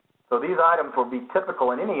 So these items will be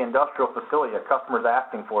typical in any industrial facility a customer's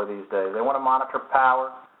asking for these days. They want to monitor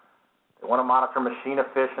power. They want to monitor machine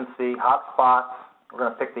efficiency, hotspots. We're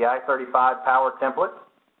going to pick the I-35 power template.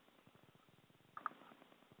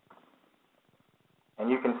 And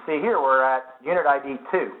you can see here we're at unit ID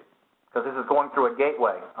 2 because this is going through a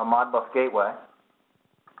gateway, a Modbus gateway.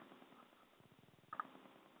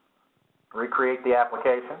 Recreate the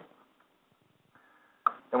application.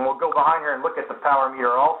 And we'll go behind here and look at the power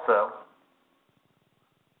meter also.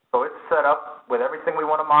 So it's set up with everything we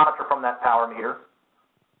want to monitor from that power meter.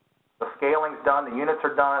 The scaling's done, the units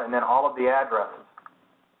are done, and then all of the addresses.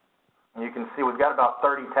 And you can see we've got about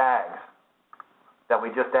 30 tags that we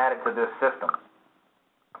just added to this system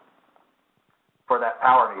for that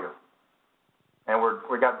power meter. And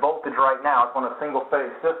we got voltage right now. It's on a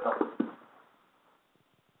single-phase system.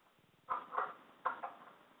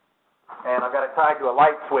 And I've got it tied to a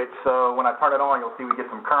light switch, so when I turn it on, you'll see we get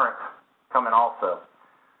some current coming also.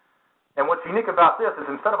 And what's unique about this is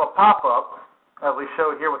instead of a pop-up, as we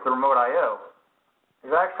showed here with the remote I/O,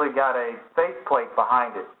 we've actually got a faceplate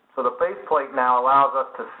behind it. So the faceplate now allows us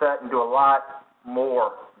to set and do a lot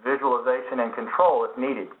more visualization and control if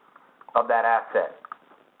needed of that asset.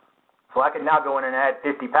 So I can now go in and add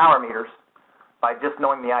 50 power meters by just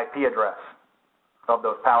knowing the IP address of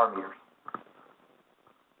those power meters.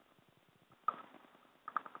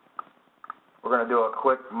 We're going to do a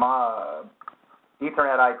quick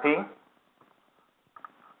Ethernet IP.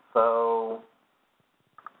 So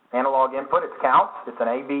analog input, it counts. It's an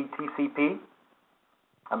AB TCP.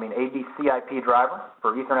 ABC IP driver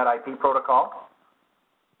for Ethernet IP protocol.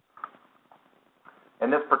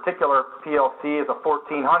 And this particular PLC is a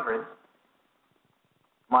 1400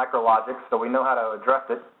 micrologic, so we know how to address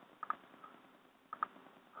it.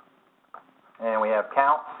 And we have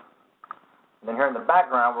counts. And then here in the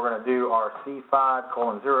background, we're going to do our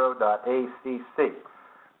C5:0.ACC.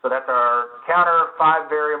 So that's our counter, 5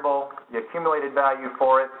 variable, the accumulated value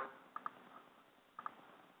for it.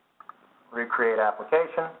 Recreate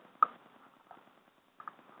application.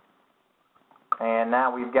 And now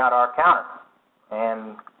we've got our counter.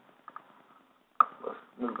 And let's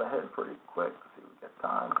move ahead pretty quick, see if we get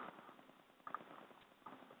time.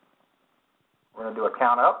 We're going to do a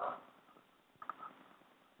count up.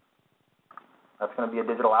 That's going to be a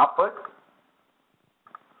digital output.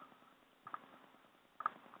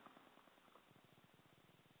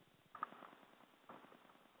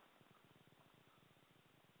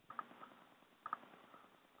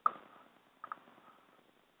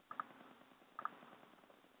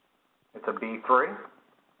 It's a B3.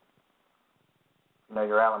 You know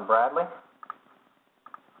your Allen Bradley.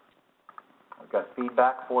 We've got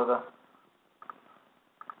feedback for the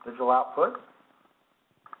digital output.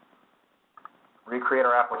 Recreate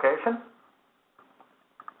our application.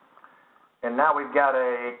 And now we've got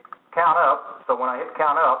a count up. So when I hit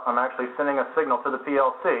count up, I'm actually sending a signal to the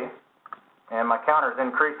PLC, and my counter is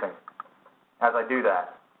increasing as I do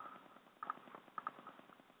that.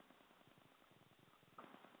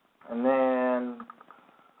 And then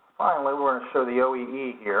finally, we're going to show the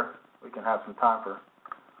OEE here. We can have some time for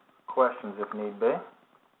questions if need be.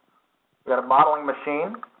 We've got a modeling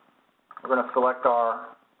machine. We're going to select our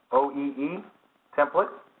OEE template.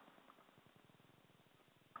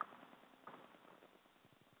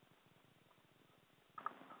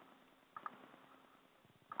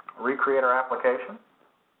 Recreate our application.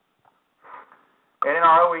 And in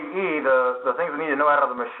our OEE, the things we need to know out of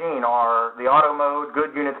the machine are the auto mode,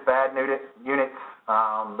 good units, bad units.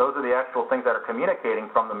 Those are the actual things that are communicating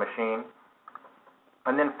from the machine.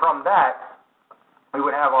 And then from that, we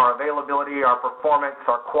would have our availability, our performance,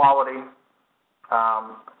 our quality,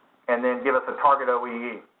 and then give us a target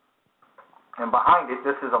OEE. And behind it,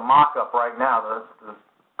 this is a mock-up right now. The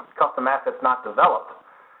custom asset's not developed.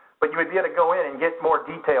 But you would be able to go in and get more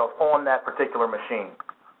details on that particular machine.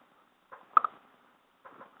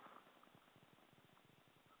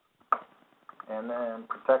 And then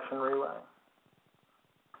protection relay.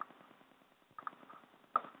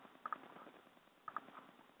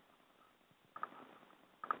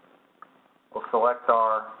 We'll select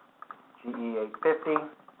our GE850.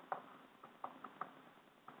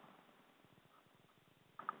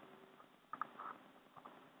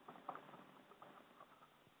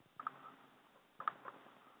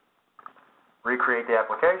 Recreate the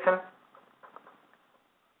application.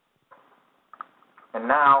 And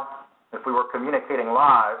now, if we were communicating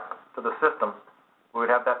live to the system, we would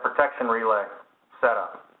have that protection relay set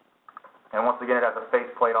up. And once again, it has a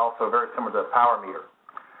faceplate also very similar to the power meter.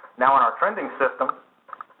 Now in our trending system,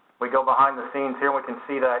 we go behind the scenes here and we can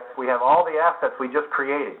see that we have all the assets we just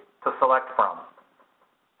created to select from.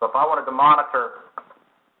 So if I wanted to monitor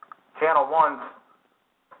channel 1's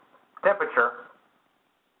temperature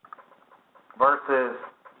versus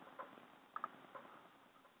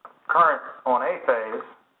current on A phase,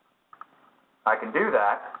 I can do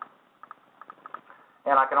that.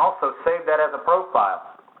 And I can also save that as a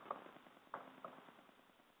profile.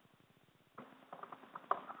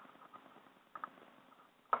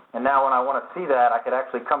 And now when I want to see that, I could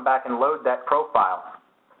actually come back and load that profile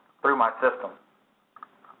through my system.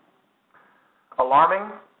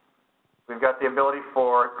 Alarming, we've got the ability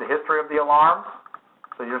for the history of the alarms.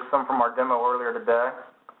 So here's some from our demo earlier today.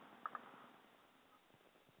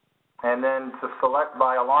 And then to select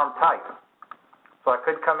by alarm type. So I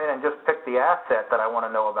could come in and just pick the asset that I want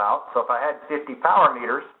to know about. So if I had 50 power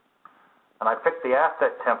meters, and I picked the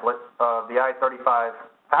asset template of the I-35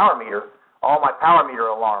 power meter, all my power meter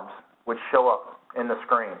alarms would show up in the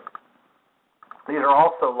screen. These are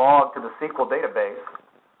also logged to the SQL database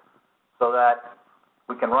so that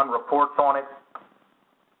we can run reports on it,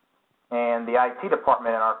 and the IT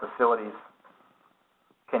department in our facilities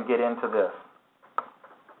can get into this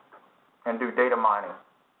and do data mining.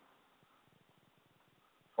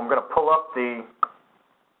 I'm going to pull up the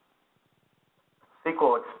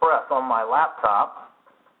SQL Express on my laptop.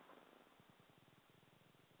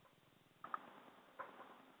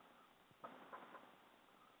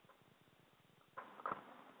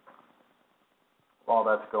 While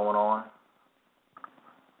that's going on.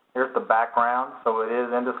 Here's the background, so it is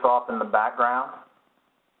InduSoft in the background.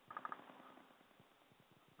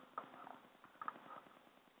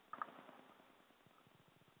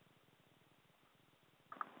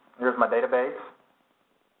 my database.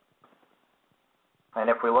 And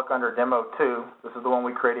if we look under Demo 2, this is the one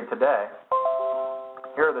we created today,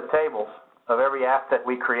 here are the tables of every asset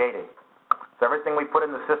we created. So everything we put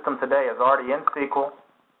in the system today is already in SQL,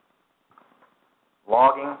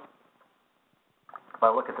 logging. If I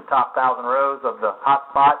look at the top 1,000 rows of the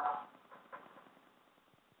hotspot,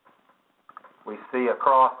 we see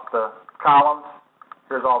across the columns,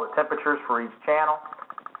 here's all the temperatures for each channel.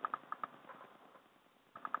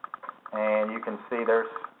 And you can see there's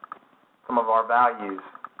some of our values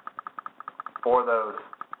for those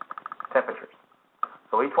temperatures.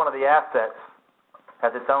 So each one of the assets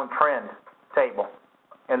has its own trend table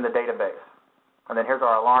in the database. And then here's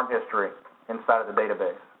our alarm history inside of the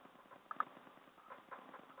database.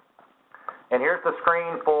 And here's the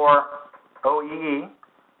screen for OEE.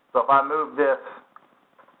 So if I move this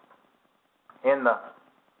in the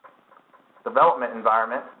development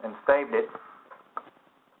environment and saved it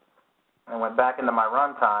and went back into my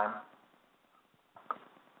runtime,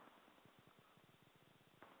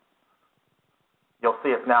 you'll see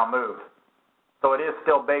it's now moved. So it is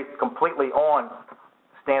still based completely on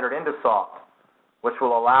standard InduSoft, which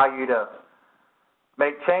will allow you to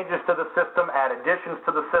make changes to the system, add additions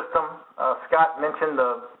to the system. Scott mentioned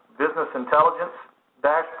the business intelligence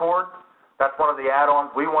dashboard. That's one of the add-ons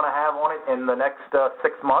we want to have on it in the next 6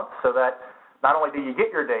 months, so that not only do you get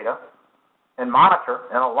your data and monitor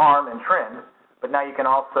and alarm and trend, but now you can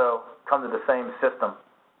also come to the same system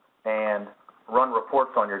and run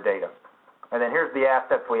reports on your data. And then here's the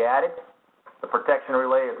assets we added. The protection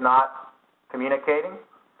relay is not communicating.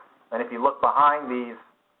 And if you look behind these,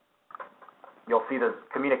 you'll see the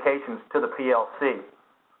communications to the PLC.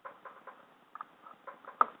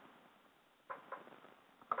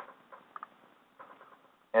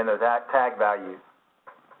 And there's tag values.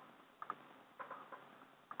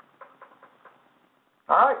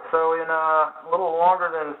 All right, so in a little longer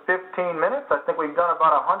than 15 minutes, I think we've done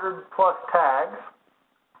about 100 plus tags,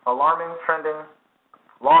 alarming, trending,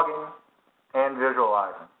 logging, and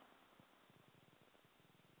visualizing.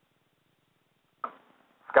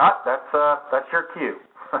 Scott, that's your cue.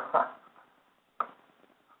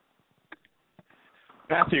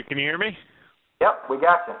 Matthew, can you hear me? Yep, we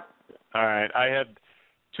got you. All right. I had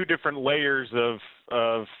two different layers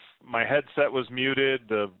of my headset was muted,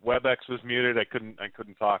 the WebEx was muted. I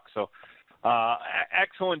couldn't talk. So,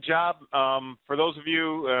 excellent job. For those of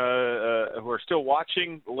you who are still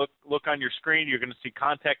watching, look on your screen. You're going to see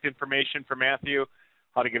contact information for Matthew,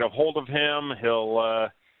 how to get a hold of him. He'll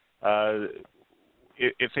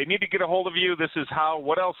if they need to get a hold of you, this is how.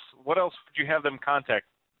 What else would you have them contact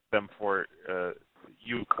them for?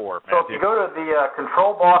 You for Matthew? So if you go to the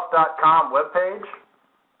controlboss.com webpage,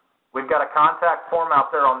 we've got a contact form out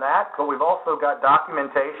there on that, but we've also got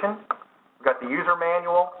documentation. We've got the user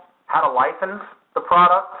manual, how to license the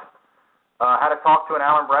product, how to talk to an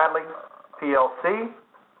Allen Bradley PLC,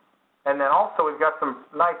 and then also we've got some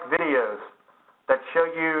nice videos that show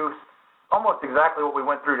you almost exactly what we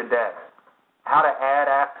went through today. How to add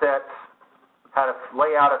assets, how to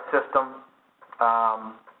lay out a system.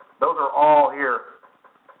 Those are all here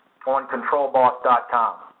on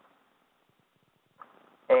controlboss.com.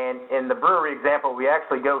 And in the brewery example, we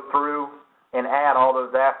actually go through and add all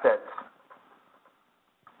those assets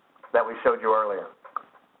that we showed you earlier.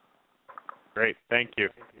 Great, thank you.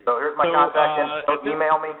 So here's my contact info.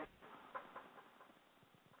 Email me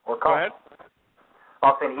or call. Go ahead.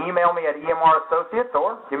 I'll say email me at EMR Associates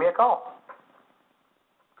or give me a call.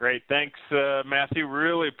 Great, thanks, Matthew.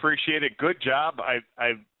 Really appreciate it. Good job.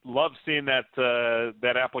 I love seeing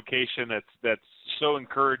that application. That's so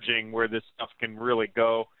encouraging where this stuff can really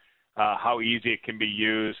go, how easy it can be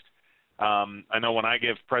used. I know when I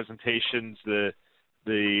give presentations,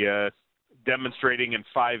 the demonstrating in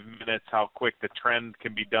 5 minutes how quick the trend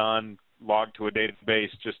can be done, logged to a database,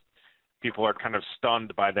 just people are kind of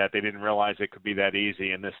stunned by that. They didn't realize it could be that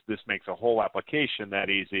easy, and this makes a whole application that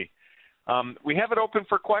easy. We have it open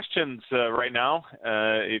for questions right now.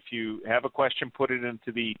 If you have a question, put it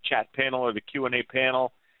into the chat panel or the Q&A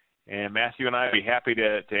panel, and Matthew and I would be happy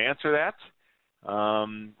to answer that.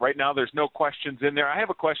 Right now there's no questions in there. I have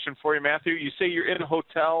a question for you, Matthew. You say you're in a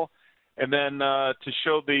hotel, and then to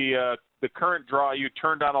show the current draw, you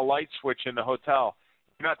turned on a light switch in the hotel.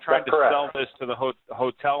 You're not trying to sell this to the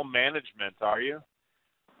hotel management, are you?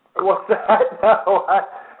 What's that? No,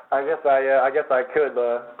 I guess I could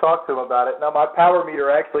talk to him about it. Now, my power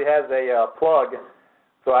meter actually has a plug,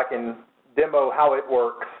 so I can demo how it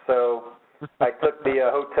works. So I took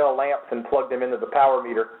the hotel lamps and plugged them into the power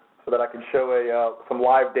meter so that I could show some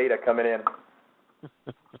live data coming in.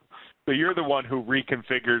 So you're the one who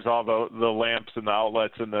reconfigures all the lamps and the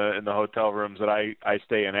outlets in the hotel rooms that I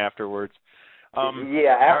stay in afterwards.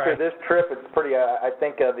 Yeah, after this trip, it's pretty. I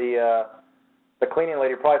think the cleaning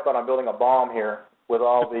lady probably thought I'm building a bomb here with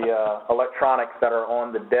all the electronics that are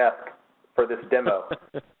on the desk for this demo,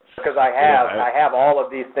 because I have all of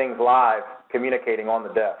these things live communicating on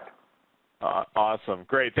the desk. Awesome,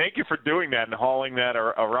 great. Thank you for doing that and hauling that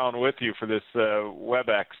around with you for this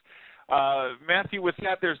WebEx. Matthew, with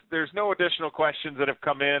that, there's no additional questions that have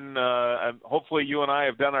come in. Hopefully, you and I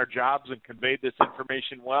have done our jobs and conveyed this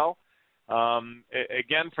information well.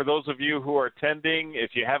 Again, for those of you who are attending,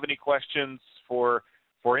 if you have any questions for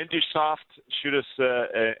InduSoft, shoot us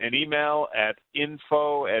an email at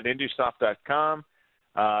info@indusoft.com.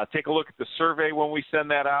 Take a look at the survey when we send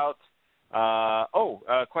that out.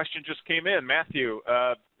 A question just came in. Matthew,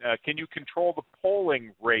 can you control the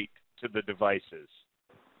polling rate to the devices?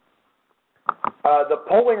 The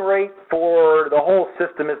polling rate for the whole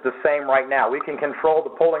system is the same right now. We can control the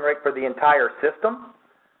polling rate for the entire system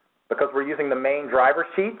because we're using the main driver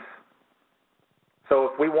sheets. So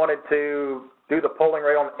if we wanted to do the polling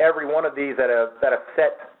rate on every one of these at a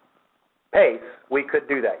set pace, we could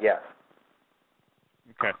do that, yes.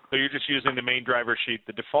 Okay, so you're just using the main driver sheet.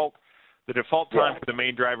 The default time for the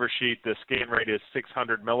main driver sheet, the scan rate is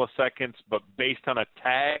 600 milliseconds, but based on a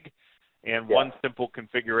tag and one simple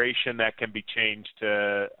configuration, that can be changed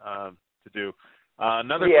to do.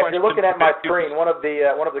 Another question. If you're looking at my screen, one of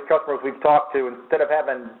the customers we've talked to, instead of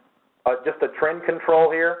having just a trend control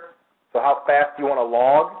here, so how fast you want to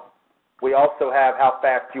log, we also have how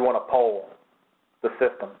fast you want to poll the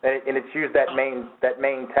system, and it's used that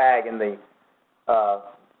main tag in the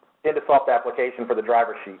InduSoft application for the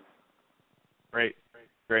driver sheet. Great.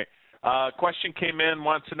 Question came in,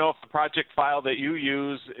 wants to know if the project file that you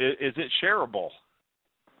use, is it shareable?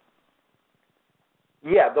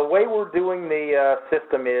 Yeah, the way we're doing the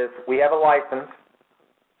system is we have a license,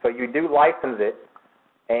 so you do license it,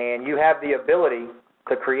 and you have the ability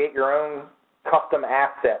to create your own custom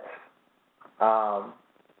assets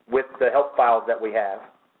with the help files that we have.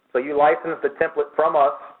 So you license the template from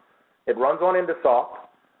us, it runs on InduSoft,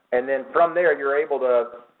 and then from there you're able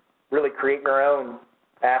to really create your own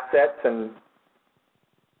assets and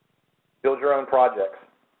build your own projects.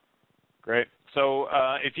 Great. So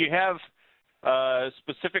if you have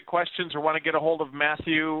specific questions or want to get a hold of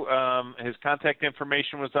Matthew, his contact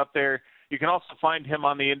information was up there. You can also find him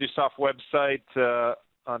on the InduSoft website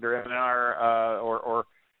under EMR or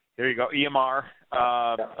there you go, EMR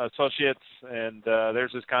Associates, and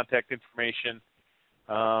there's his contact information.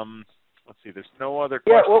 Let's see, there's no other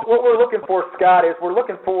questions. Yeah, what we're looking for, Scott, is we're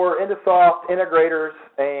looking for InduSoft integrators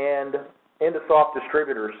and InduSoft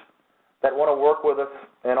distributors that want to work with us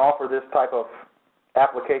and offer this type of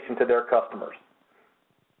application to their customers.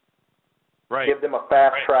 Right. Give them a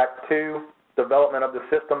fast track to development of the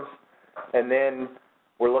systems, and then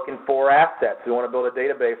we're looking for assets. We want to build a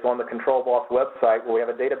database on the Control Boss website where we have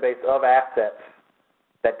a database of assets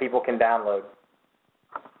that people can download.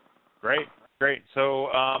 Great. So,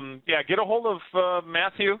 get a hold of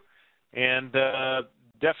Matthew and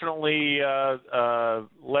definitely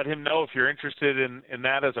let him know if you're interested in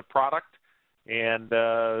that as a product, and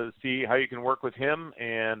see how you can work with him,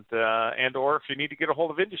 and or if you need to get a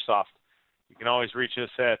hold of InduSoft, you can always reach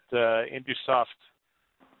us at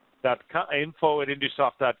InduSoft.com,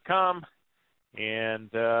 info@InduSoft.com.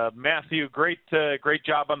 And Matthew, great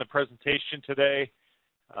job on the presentation today.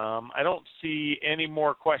 I don't see any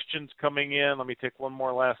more questions coming in. Let me take one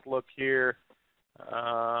more last look here.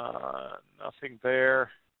 Nothing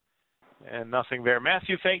there. And nothing there.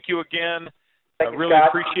 Matthew, thank you again. I really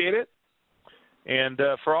appreciate it. And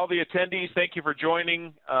for all the attendees, thank you for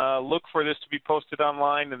joining. Look for this to be posted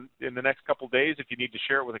online in the next couple of days if you need to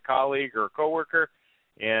share it with a colleague or a coworker.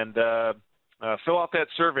 And fill out that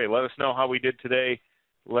survey. Let us know how we did today.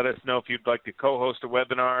 Let us know if you'd like to co-host a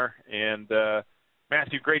webinar. And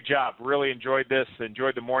Matthew, great job. Really enjoyed this.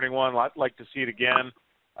 Enjoyed the morning one. I'd like to see it again.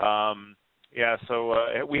 So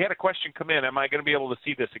we had a question come in. Am I going to be able to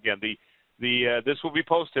see this again? This will be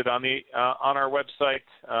posted on our website.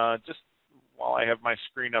 Just while I have my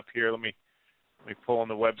screen up here, let me pull on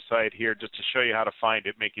the website here just to show you how to find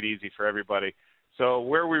it, make it easy for everybody. So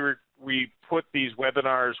where we put these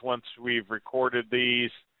webinars once we've recorded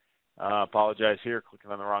these, apologize here,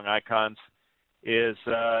 clicking on the wrong icons, is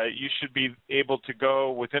you should be able to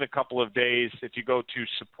go within a couple of days. If you go to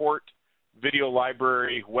Support Video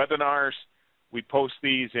Library Webinars, we post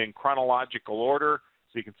these in chronological order.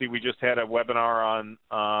 So you can see we just had a webinar on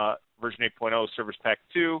version 8.0 Service Pack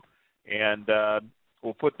 2, and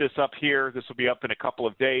we'll put this up here. This will be up in a couple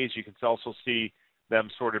of days. You can also see them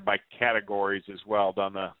sorted by categories as well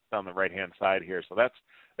down the right-hand side here. So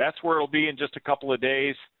that's where it'll be in just a couple of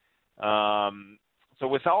days. So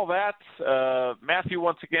with all that, Matthew,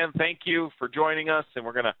 once again, thank you for joining us, and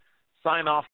we're going to sign off